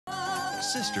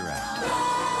Sister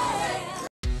Act.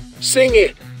 Sing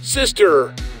it,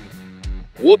 sister!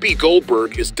 Whoopi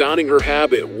Goldberg is donning her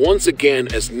habit once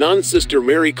again as nun Sister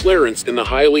Mary Clarence in the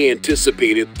highly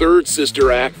anticipated third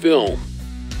Sister Act film.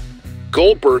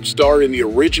 Goldberg starred in the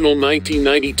original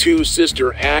 1992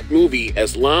 Sister Act movie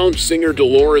as lounge singer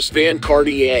Deloris Van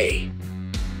Cartier.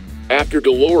 After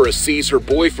Deloris sees her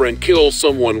boyfriend kill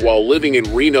someone while living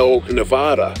in Reno,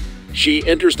 Nevada, she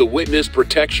enters the Witness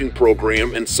Protection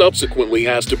Program and subsequently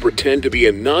has to pretend to be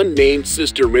a nun named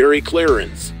Sister Mary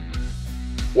Clarence.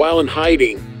 While in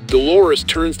hiding, Deloris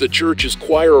turns the church's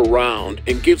choir around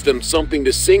and gives them something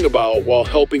to sing about while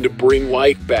helping to bring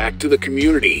life back to the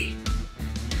community.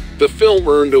 The film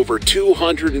earned over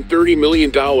 $230 million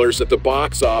at the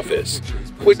box office,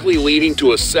 quickly leading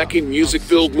to a second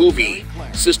music-filled movie,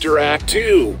 Sister Act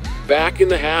 2, Back in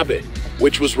the Habit,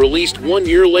 which was released 1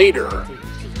 year later.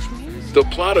 The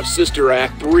plot of Sister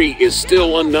Act 3 is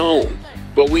still unknown,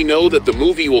 but we know that the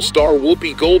movie will star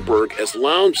Whoopi Goldberg as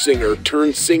lounge singer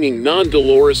turned singing nun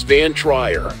Deloris Van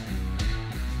Trier.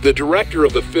 The director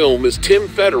of the film is Tim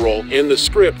Federle and the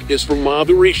script is from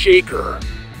Madhuri Shekar.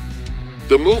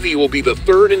 The movie will be the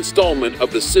third installment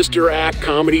of the Sister Act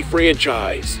comedy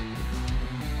franchise.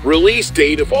 Release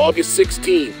date of August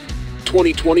 16,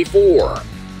 2024.